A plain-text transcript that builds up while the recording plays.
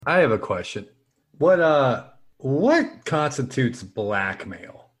I have a question. What constitutes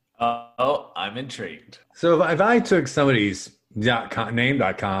blackmail? Oh, I'm intrigued. So if I took somebody's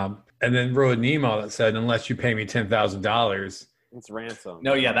name.com and then wrote an email that said, unless you pay me $10,000, It's ransom.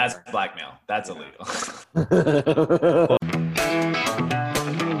 No, yeah, that's blackmail. That's illegal.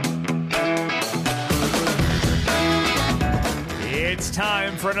 It's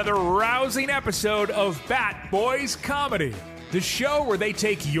time for another rousing episode of Bat Boys Comedy, the show where they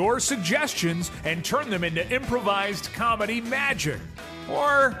take your suggestions and turn them into improvised comedy magic.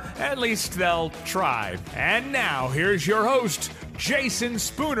 Or at least they'll try. And now, here's your host, Jason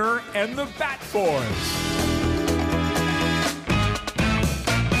Spooner and the Bat Boys.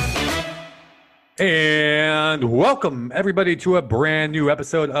 And welcome everybody to a brand new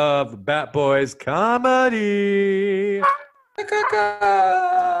episode of Bat Boys Comedy.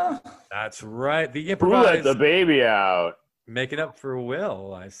 That's right. The Who let improvised the baby out? making up for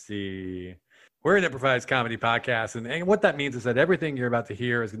Will, I see. We're an improvised comedy podcast, and what that means is that everything you're about to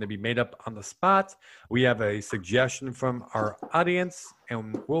hear is going to be made up on the spot. We have a suggestion from our audience,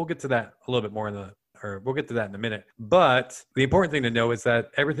 and we'll get to that a little bit more we'll get to that in a minute. But the important thing to know is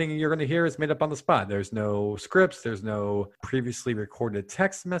that everything you're going to hear is made up on the spot. There's no scripts. There's no previously recorded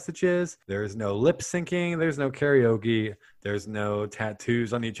text messages. There's no lip syncing. There's no karaoke. There's no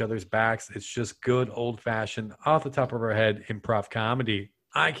tattoos on each other's backs. It's just good old-fashioned, off the top of our head, improv comedy.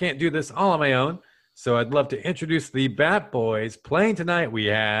 I can't do this all on my own, so I'd love to introduce the Bat Boys. Playing tonight, we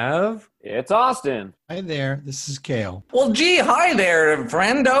have... It's Austen. Hi there, this is Cale. Well, gee, hi there,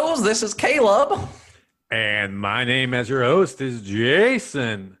 friendos. This is Caleb. And my name as your host is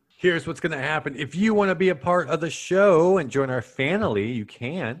Jason. Here's what's going to happen. If you want to be a part of the show and join our family, you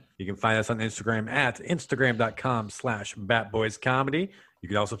can. You can find us on Instagram at instagram.com/batboyscomedy. You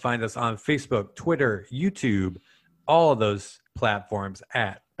can also find us on Facebook, Twitter, YouTube, all of those platforms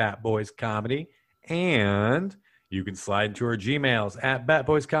at Bat Boys Comedy. And you can slide into our Gmails at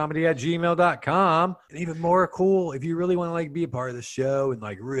batboyscomedy@gmail.com. And even more cool, if you really want to be a part of the show and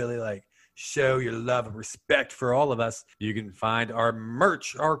really show your love and respect for all of us, you can find our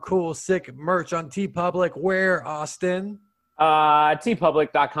merch, our cool, sick merch on TeePublic. Where, Austen?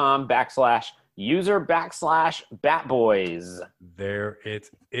 tpublic.com/user/batboys. There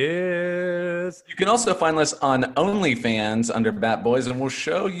it is. You can also find us on OnlyFans under Bat Boys, and we'll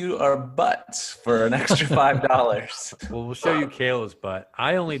show you our butts for an extra $5. Well, we'll show you Kale's butt.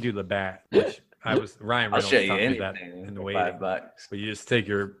 I only do the bat, which Ryan I'll Reynolds show you taught me that anything in the for waiting. $5. But you just take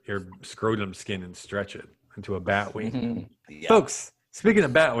your scrotum skin and stretch it into a bat wing. Yeah. Folks, speaking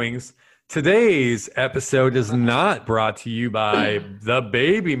of bat wings, today's episode is not brought to you by the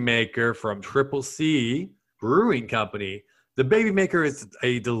Baby Maker from Triple C Brewing Company. The Baby Maker is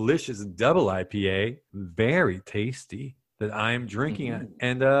a delicious double IPA, very tasty, that I'm drinking.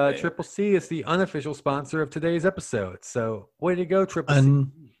 And Triple C is the unofficial sponsor of today's episode. So way to go, Triple C.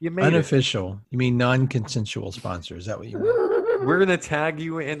 You made Unofficial. You mean non-consensual sponsor? Is that what you mean? it. We're going to tag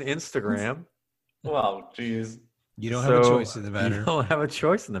you in Instagram. Well, geez. You don't have a choice in the matter. You don't have a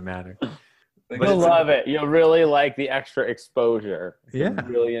choice in the matter. You'll love it. You'll really like the extra exposure. Yeah. You'll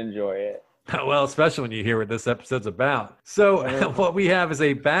really enjoy it. Well, especially when you hear what this episode's about. So what we have is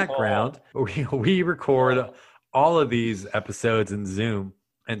a background. We record all of these episodes in Zoom.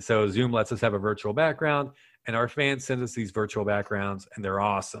 And so Zoom lets us have a virtual background. And our fans send us these virtual backgrounds, and they're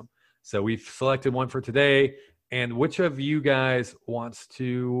awesome. So we've selected one for today. And which of you guys wants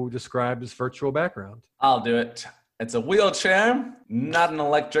to describe this virtual background? I'll do it. It's a wheelchair, not an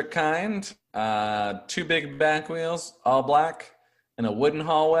electric kind. 2 big back wheels, all black, in a wooden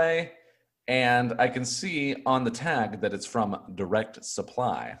hallway. And I can see on the tag that it's from Direct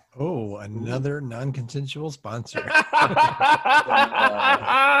Supply. Oh, another non-consensual sponsor.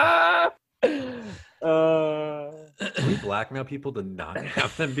 We blackmail people to not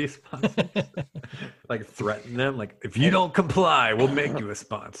have them be sponsors. Threaten them. If you don't comply, we'll make you a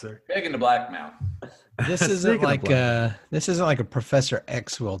sponsor. Big into blackmail. This isn't like a Professor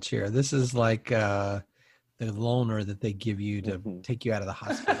X wheelchair. This is like the loaner that they give you to take you out of the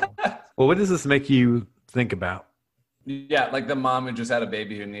hospital. Well, what does this make you think about? Yeah, like the mom who just had a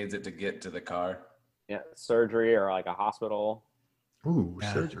baby who needs it to get to the car. Yeah, surgery or like a hospital. Ooh,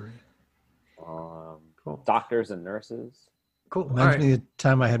 Yeah. surgery. Cool. Doctors and nurses. Cool. Reminds me of the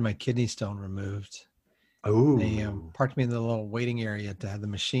time I had my kidney stone removed. Oh, They parked me in the little waiting area to have the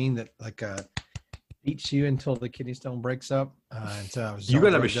machine that beats you until the kidney stone breaks up. And so I was you all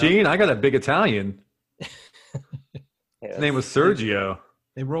got a drugged up. machine? I got a big Italian. Yeah, His name was Sergio.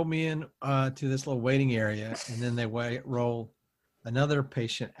 They rolled me in to this little waiting area, and then they roll another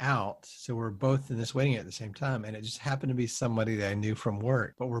patient out. So we're both in this waiting area at the same time. And it just happened to be somebody that I knew from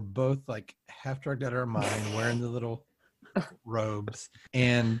work, but we're both like half drugged out of our mind, wearing the little robes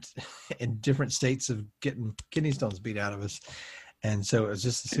and in different states of getting kidney stones beat out of us. And so it was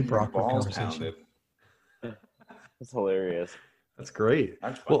just a super awkward conversation. That's hilarious. That's great.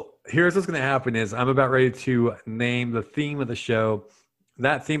 Well, here's what's going to happen is I'm about ready to name the theme of the show.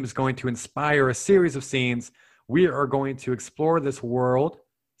 That theme is going to inspire a series of scenes. We are going to explore this world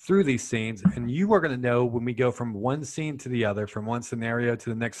through these scenes, and you are going to know when we go from one scene to the other, from one scenario to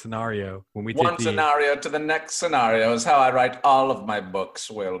the next scenario. When we One scenario to the next scenario is how I write all of my books,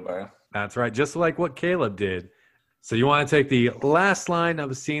 Wilbur. That's right, just like what Caleb did. So you want to take the last line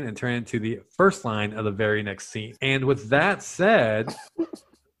of a scene and turn it into the first line of the very next scene. And with that said,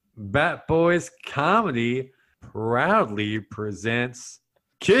 Bat Boys Comedy proudly presents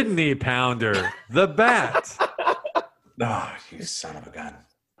Kidney Pounder, the Bat. Oh, you son of a gun.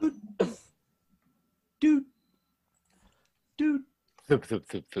 Dude.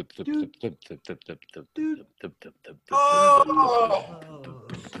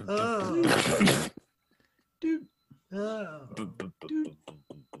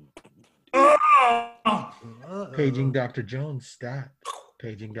 Paging Dr. Jones, stat.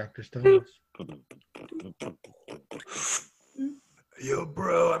 Paging Dr. Stones. Yo,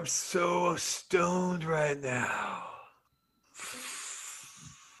 bro, I'm so stoned right now.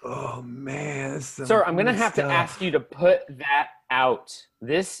 Oh, man. Sir, I'm going to have to ask you to put that out.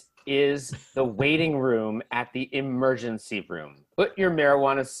 This is the waiting room at the emergency room. Put your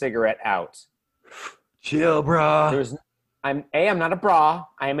marijuana cigarette out. Chill, bro. I'm not a bra.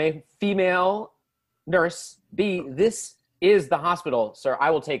 I am a female nurse. B, this is the hospital, sir. I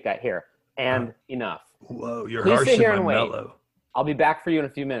will take that here. And enough. Whoa, you're Please harsh sit here and and wait. mellow. I'll be back for you in a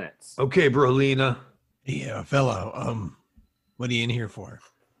few minutes. Okay, Brolina. Yeah, fellow. What are you in here for?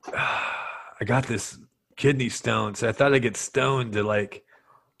 I got this kidney stone, so I thought I'd get stoned to like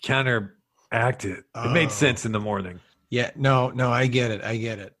counteract it. It made sense in the morning. Yeah, no, I get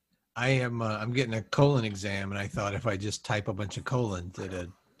it. I'm getting a colon exam, and I thought if I just type a bunch of colons, I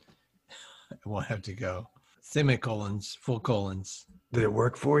won't have to go. Semicolons, full colons. Did it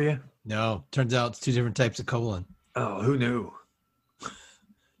work for you? No, turns out it's two different types of colon. Oh, who knew?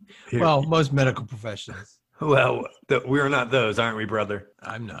 Here. Well, most medical professionals. Well, we are not those, aren't we, brother?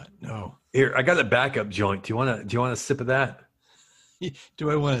 I'm not. No. Here, I got a backup joint. Do you want a sip of that?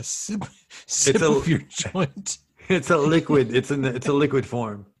 Do I want to sip of your joint? It's a liquid. It's a liquid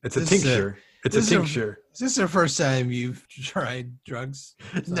form. It's a tincture. It's a tincture. Is this the first time you've tried drugs?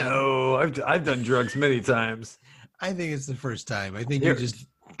 No, I've done drugs many times. I think it's the first time. I think you just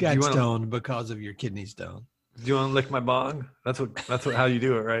got stoned because of your kidney stone. Do you want to lick my bong? That's how you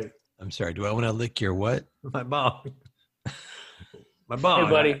do it, right? I'm sorry. Do I want to lick your what? My bong. My bong.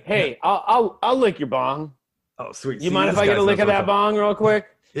 Hey, buddy. Hey, I'll lick your bong. Oh, sweet. You mind if I get a lick of that bong real quick?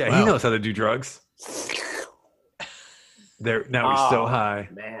 Yeah, wow. He knows how to do drugs. Now he's so high.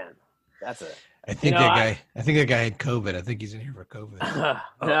 Man, that's it. I think that guy had COVID. I think he's in here for COVID.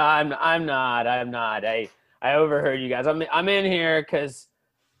 No, I'm not. I overheard you guys. I'm in here because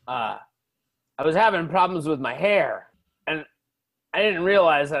I was having problems with my hair, and I didn't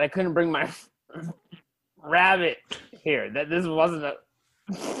realize that I couldn't bring my rabbit here. That this wasn't a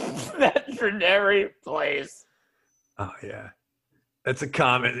veterinary place. Oh yeah, it's a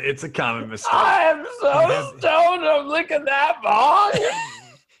common mistake. I am so stoned. I'm licking that bong.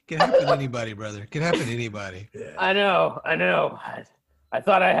 Can happen to anybody, brother. Can happen to anybody. Yeah. I know. I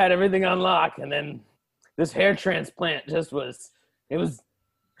thought I had everything on lock, and then this hair transplant just was. It was.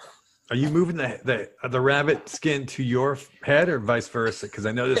 Are you moving the rabbit skin to your head or vice versa? Because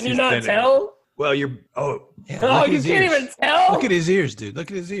I noticed. Can you not tell? Well, you're. Oh. Yeah, oh, you can't even tell. Look at his ears, dude.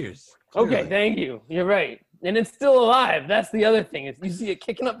 Look at his ears. Clearly. Okay, thank you. You're right. And it's still alive. That's the other thing. Is you see it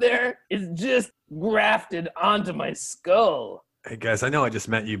kicking up there? It's just grafted onto my skull. Hey guys, I know I just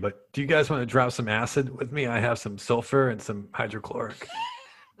met you, but do you guys want to drop some acid with me? I have some sulfur and some hydrochloric.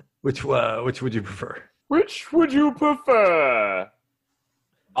 Which would you prefer? Which would you prefer?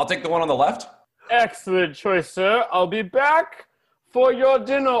 I'll take the one on the left. Excellent choice, sir. I'll be back for your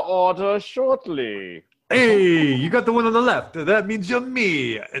dinner order shortly. Hey, you got the one on the left. That means you're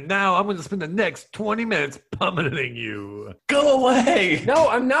me. And now I'm going to spend the next 20 minutes pummeling you. Go away. No,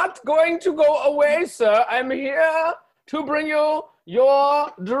 I'm not going to go away, sir. I'm here to bring you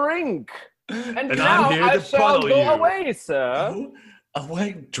your drink. And now I shall go away, sir. Go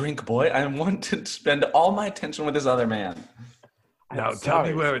away, drink boy. I want to spend all my attention with this other man. Now tell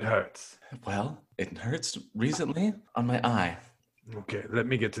me where it hurts. Well, it hurts recently on my eye. Okay, let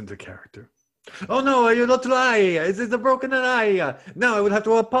me get into character. Oh no, you're not lie. It's a broken eye. Now I would have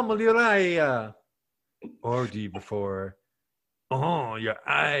to pummel your eye. Orgy before. Oh, your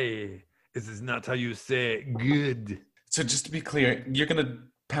eye. This is not how you say good. So just to be clear, you're gonna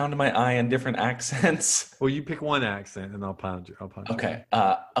pound my eye in different accents. Well, you pick one accent and I'll pound you. Okay.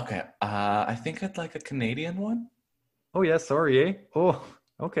 Okay. I think I'd like a Canadian one. Oh yeah, sorry, eh? Oh,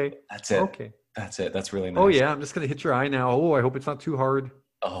 okay. That's it. Okay. That's it. That's really nice. Oh yeah, I'm just gonna hit your eye now. Oh, I hope it's not too hard.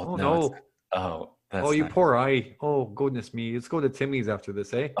 Oh, Oh no. no. That's Oh, you nice. poor eye. Oh goodness me. Let's go to Timmy's after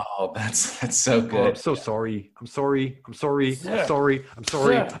this, eh? Oh, that's so Oh, good. I'm so sorry. I'm sorry. I'm sorry. Sir. I'm sorry. I'm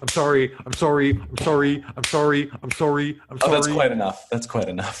sorry. Sir. I'm sorry. I'm sorry. I'm sorry. I'm sorry. I'm sorry. I'm Oh, sorry. that's quite enough. That's quite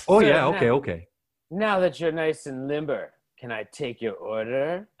enough. Oh Sir, yeah. now- Okay. Okay. Now that you're nice and limber, can I take your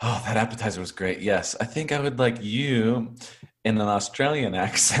order? Oh, that appetizer was great. Yes, I think I would like you, in an Australian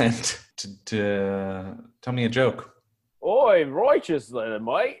accent, to tell me a joke. Oi, righteous little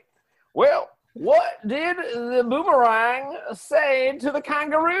mate. Well, what did the boomerang say to the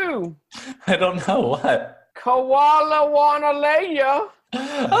kangaroo? I don't know what. Koala wanna lay ya.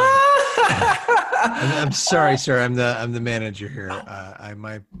 I'm sorry, sir. I'm the manager here.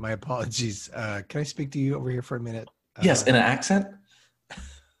 My apologies. Can I speak to you over here for a minute? Yes, in an accent.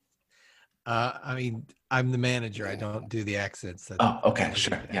 I mean, I'm the manager. I don't do the accents. Oh, okay,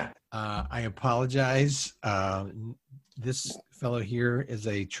 sure, yeah. I apologize. This fellow here is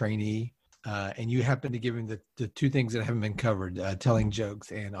a trainee, and you happen to give him the two things that haven't been covered: telling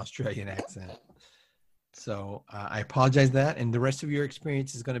jokes and Australian accent. So I apologize that, and the rest of your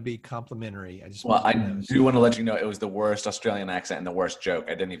experience is going to be complimentary. I just Well, I want you to know. do want to let you know it was the worst Australian accent and the worst joke.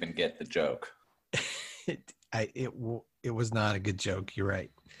 I didn't even get the joke. It was not a good joke. You're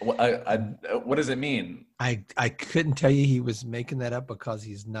right. What does it mean? I couldn't tell you he was making that up because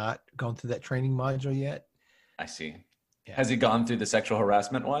he's not gone through that training module yet. I see. Yeah. Has he gone through the sexual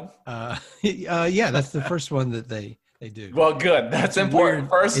harassment one? Yeah, that's the first one that they do. Well, good. That's important.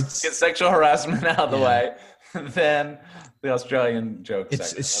 weird. First, get sexual harassment out of the Yeah. way, then the Australian joke. It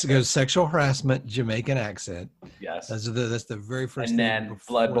section. goes sexual harassment, Jamaican accent. Yes. That's the very first And thing then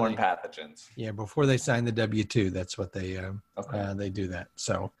before bloodborne they- pathogens. Yeah, before they sign the W-2, that's what they Okay. do that.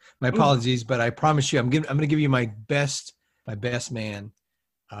 So my apologies, but I promise you, I'm going to give you my best man.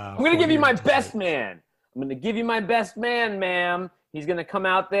 I'm going to give you my best man. I'm going to give you my best man, ma'am. He's going to come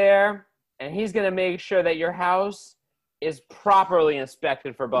out there, and he's going to make sure that your house is properly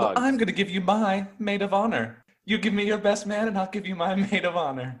inspected for Well, bugs. I'm going to give you my maid of honor. You give me your best man, and I'll give you my maid of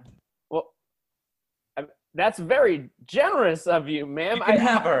honor. Well, that's very generous of you, ma'am. You can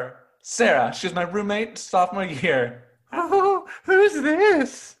have her, Sarah. She's my roommate, sophomore year. Oh, who's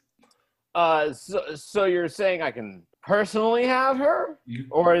this? So you're saying I can personally have her?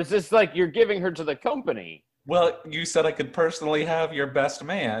 Or is this like you're giving her to the company? Well, you said I could personally have your best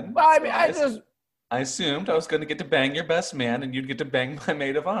man. I so mean, I assumed I was going to get to bang your best man, and you'd get to bang my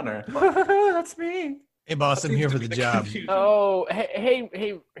maid of honor. That's me. Hey, boss, I'm here for the job. Confusion. Oh,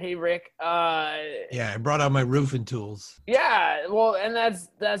 hey, Rick. Yeah, I brought out my roofing tools. Yeah, well, and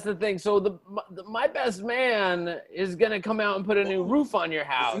that's the thing. So my best man is gonna come out and put a new roof on your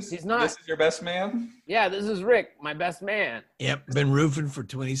house. He's not. This is your best man? Yeah, this is Rick, my best man. Yep, been roofing for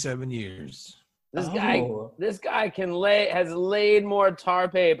 27 years. This Oh. guy has laid more tar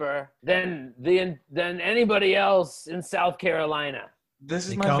paper than anybody else in South Carolina. This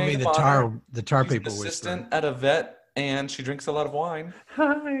is They my call maid me of honor. the tar She's an paper whisperer. assistant at a vet, and she drinks a lot of wine.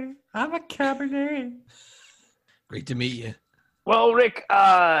 Hi, I'm a Cabernet. Great to meet you. Well, Rick,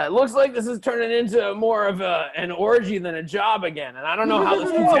 looks like this is turning into more of an orgy than a job again, and I don't know how this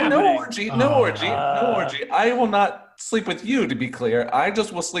keeps No, happening. no orgy, no orgy, no orgy. I will not sleep with you, to be clear. I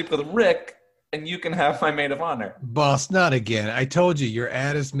just will sleep with Rick, and you can have my maid of honor. Boss, not again. I told you, your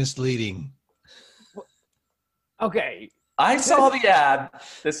ad is misleading. Okay, I saw the ad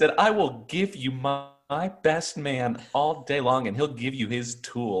that said, I will give you my best man all day long, and he'll give you his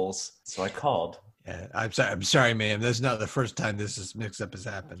tools. So I called. Yeah, I'm sorry, ma'am. That's not the first time this mix-up has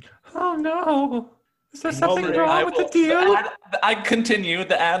happened. Oh no. Is there No, something Rick, wrong with the deal? I continued.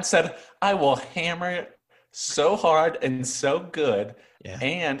 The ad said, I will hammer it so hard and so good, Yeah,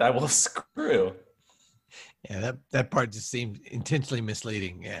 and I will screw. yeah. That part just seemed intentionally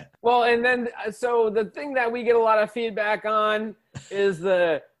misleading. Yeah. well, and then so the thing that we get a lot of feedback on is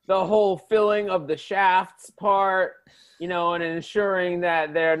the whole filling of the shafts part, and ensuring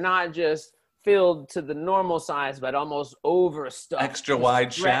that they're not just filled to the normal size, but almost overstuffed. Extra to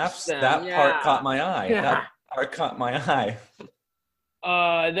wide stretch shafts. them. That Yeah. part caught my eye. Yeah. That part caught my eye.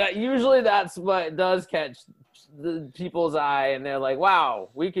 That's what does catch the people's eye, and they're like, "Wow,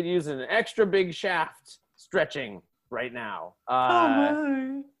 we could use an extra big shaft stretching right now." Oh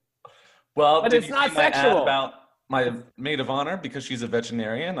my. Well, But did it's you not see my ad sexual. about my maid of honor because she's a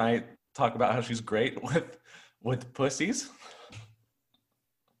veterinarian? I talk about how she's great with pussies.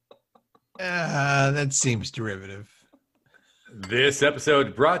 That seems derivative. This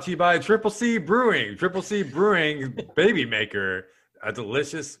episode brought to you by Triple C Brewing. Triple C Brewing Baby Maker, a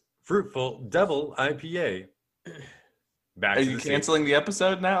delicious, fruitful double IPA. Back Are to you the scene. canceling the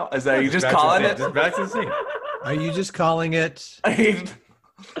episode now? Is that you just Back to the calling scene. it? Just back to the scene. Are you just calling it? I mean,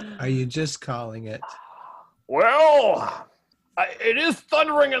 Are you just calling it? Well, it is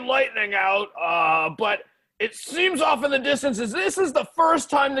thundering and lightning out, but it seems off in the distance as this is the first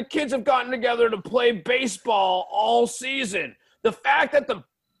time the kids have gotten together to play baseball all season. The fact that the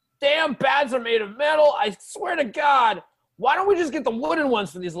damn bats are made of metal, I swear to God, why don't we just get the wooden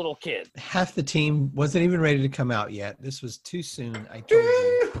ones for these little kids? Half the team wasn't even ready to come out yet. This was too soon. I told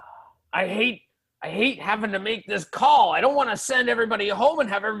you. I hate having to make this call. I don't want to send everybody home and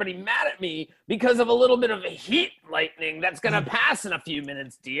have everybody mad at me because of a little bit of a heat lightning that's going to pass in a few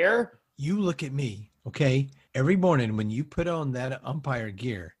minutes, dear. You look at me, okay? Every morning when you put on that umpire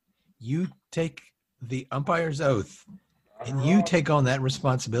gear, you take the umpire's oath and you take on that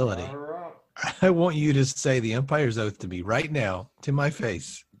responsibility. I want you to say the umpire's oath to me right now, to my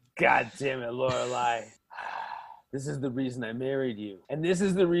face. God damn it, Lorelai. This is the reason I married you. And this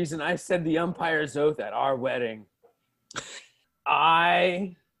is the reason I said the umpire's oath at our wedding.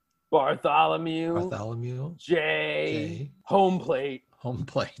 I, Bartholomew, J, home plate,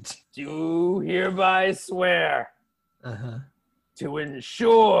 do hereby swear to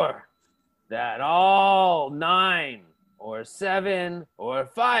ensure that all 9 or 7 or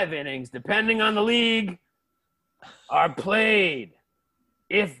 5 innings, depending on the league, are played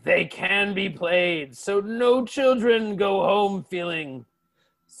if they can be played, so no children go home feeling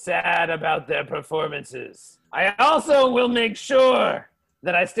sad about their performances. I also will make sure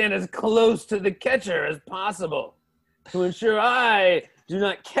that I stand as close to the catcher as possible to ensure I do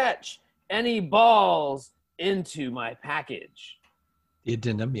not catch any balls into my package. The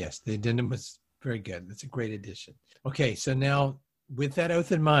addendum, yes. The addendum was very good. That's a great addition. Okay, so now with that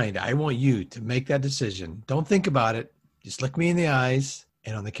oath in mind, I want you to make that decision. Don't think about it. Just look me in the eyes,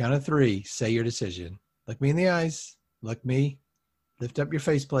 and on the count of 3, say your decision. Look me in the eyes. Look me. Lift up your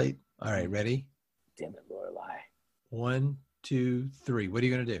faceplate. All right, ready? Damn it, Lorelai. 1, 2, 3. What are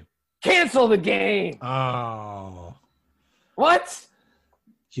you going to do? Cancel the game. Oh. What? What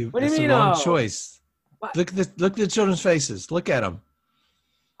do you that's mean, the wrong oh? choice. What? Look at the children's faces. Look at them.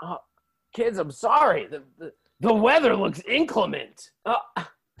 Kids, I'm sorry. The weather inclement. inclement.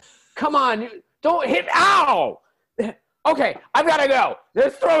 Come on. Don't hit. Ow. Okay, I've got to go.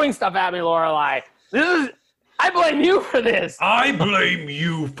 They're throwing stuff at me, Lorelai. I blame you for this. I blame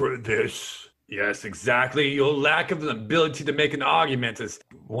you for this. Yes, exactly. Your lack of an ability to make an argument is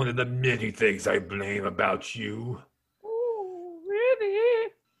one of the many things I blame about you. Oh, really?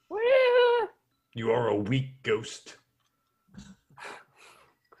 Well, You are a weak ghost.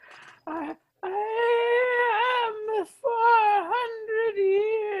 I am 400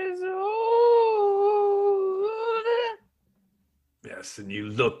 years old. Yes, and you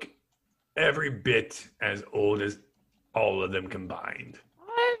look every bit as old as all of them combined.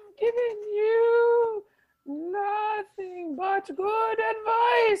 I've given you nothing but good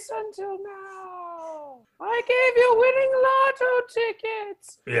advice until now. I gave you winning lotto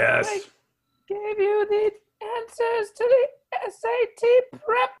tickets. Yes. I gave you the answers to the SAT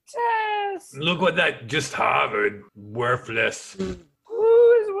prep test. Look what that just Harvard. Worthless.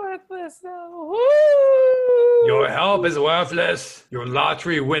 Who is worthless though? Who? Your help is worthless. Your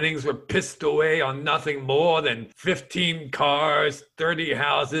lottery winnings were pissed away on nothing more than 15 cars, 30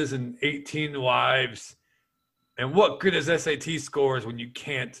 houses, and 18 wives. And what good is SAT scores when you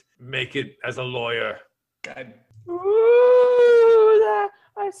can't make it as a lawyer? God. Ooh,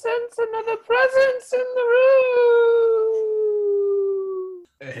 I sense another presence in the room.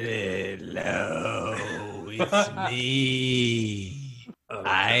 Hello, it's me.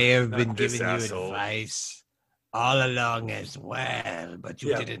 I have been giving you advice all along as well, but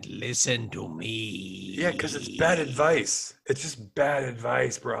you didn't listen to me. Yeah, because it's bad advice. It's just bad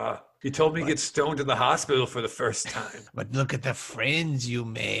advice, brah. You told me to get stoned in the hospital for the first time. But look at the friends you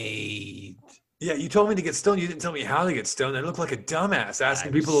made. Yeah, you told me to get stoned. You didn't tell me how to get stoned. I look like a dumbass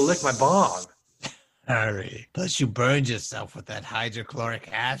asking people to lick my bong. Sorry. Plus, you burned yourself with that hydrochloric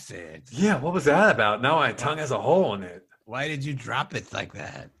acid. Yeah, what was that about? Now my tongue has a hole in it. Why did you drop it like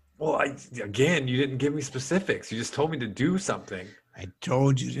that? Well, you didn't give me specifics. You just told me to do something. I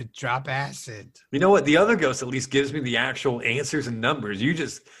told you to drop acid. You know what? The other ghost at least gives me the actual answers and numbers. You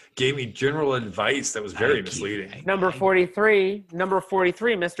just gave me general advice that was very misleading. Number 43,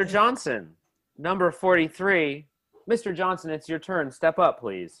 Mr. Johnson. Number 43, Mr. Johnson, it's your turn. Step up,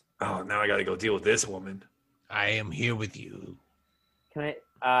 please. Oh, now I got to go deal with this woman. I am here with you. Can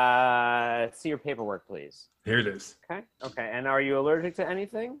I see your paperwork, please? Here it is. Okay. And are you allergic to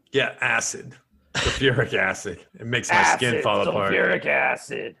anything? Yeah, acid. Sulfuric acid. It makes my skin fall apart. Sulfuric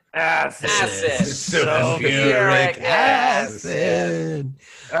acid. Sulfuric acid.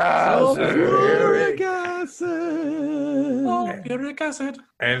 Sulfuric acid. Sulfuric acid.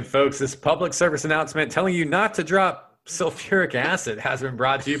 And folks, this public service announcement telling you not to drop sulfuric acid has been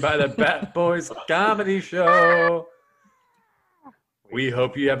brought to you by the Bat Boys Comedy Show. We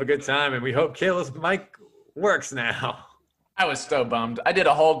hope you have a good time, and we hope Cale's mic works now. I was so bummed. I did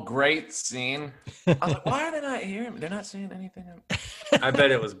a whole great scene. I was like, why are they not hearing me? They're not saying anything. I bet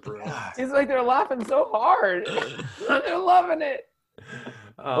it was brutal. It's like they're laughing so hard. They're loving it.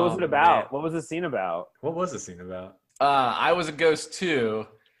 What was it about? Man. What was the scene about? What was the scene about? I was a ghost too,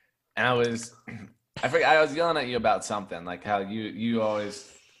 and I was yelling at you about something, like how you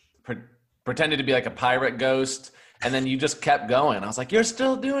always pretended to be like a pirate ghost, and then you just kept going. I was like, you're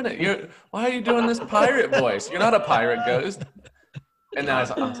still doing it. Why are you doing this pirate voice? You're not a pirate ghost. And then I was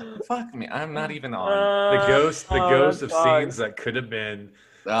like, fuck me, I'm not even on. The ghost of scenes that could have been.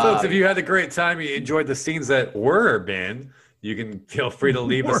 Folks, if you had a great time, you enjoyed the scenes that were been, you can feel free to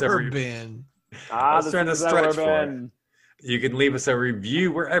leave us every. I was trying to stretch for it. You can leave us a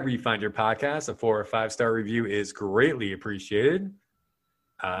review wherever you find your podcast. A 4 or 5 star review is greatly appreciated.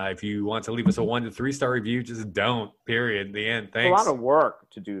 If you want to leave us a 1 to 3 star review, just don't. Period. The end. Thanks. It's a lot of work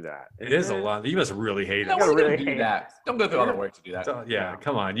to do that. It is a lot. You must really hate it. Don't really do that. Don't go through all the work to do that. So, yeah,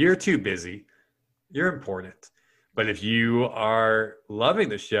 come on. You're too busy. You're important. But if you are loving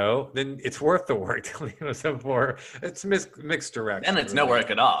the show, then it's worth the work to leave us a 4. It's mixed direction. And it's no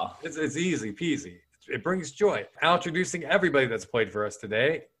work at all. It's easy peasy. It brings joy. Introducing everybody that's played for us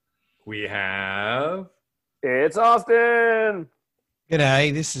today, we have... It's Austen!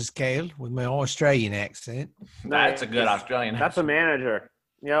 G'day, this is Cale with my Australian accent. That's a good Australian accent. That's a manager.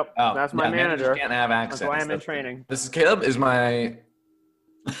 Yep, that's my manager. Managers can't have accents. That's why I'm in training. This is Caleb. Is my...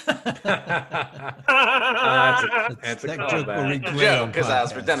 That's a callback. joke, because I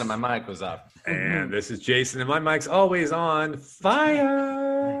was pretending my mic was up. And this is Jason, and my mic's always on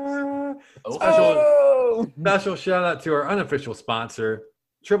fire. Special shout out to our unofficial sponsor,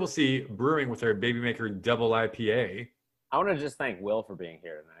 Triple C Brewing, with their Baby Maker Double IPA. I want to just thank Will for being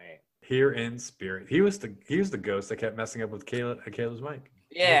here tonight. Here in spirit. He was the ghost that kept messing up with Caleb's mic.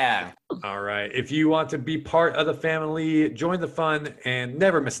 Yeah. All right. If you want to be part of the family, join the fun, and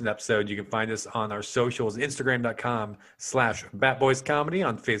never miss an episode, you can find us on our socials, Instagram.com/BatBoysComedy,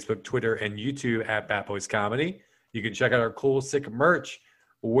 on Facebook, Twitter, and YouTube at BatBoysComedy. You can check out our cool, sick merch.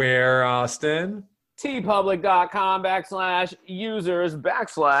 Where, Austen?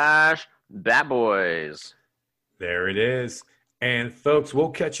 tpublic.com/users/Batboys. There it is. And folks, we'll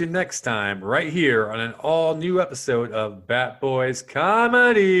catch you next time right here on an all new episode of Bat Boys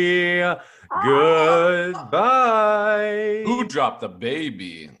Comedy. Goodbye. Who dropped the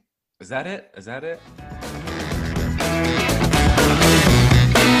baby? Is that it? Is that it?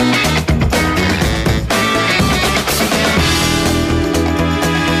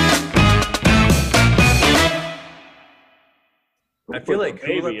 I feel like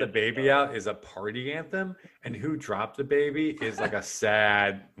Who Let the Baby Out is a party anthem, and Who Dropped the Baby is like a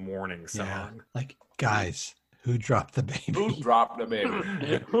sad mourning song. Yeah. Like, guys, who dropped the baby? Who dropped the baby?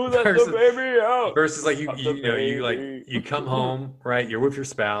 Who let the baby out? Versus like you come home, right? You're with your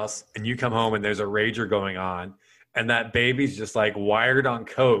spouse, and you come home and there's a rager going on, and that baby's just like wired on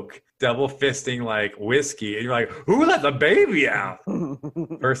coke, double fisting like whiskey, and you're like, who let the baby out?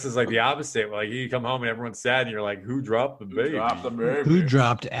 Versus like the opposite, like you come home and everyone's sad, and you're like, who dropped the baby? Who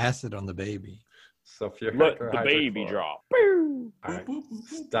dropped acid on the baby? So if you're let the baby drop. All right,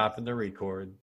 stopping the record.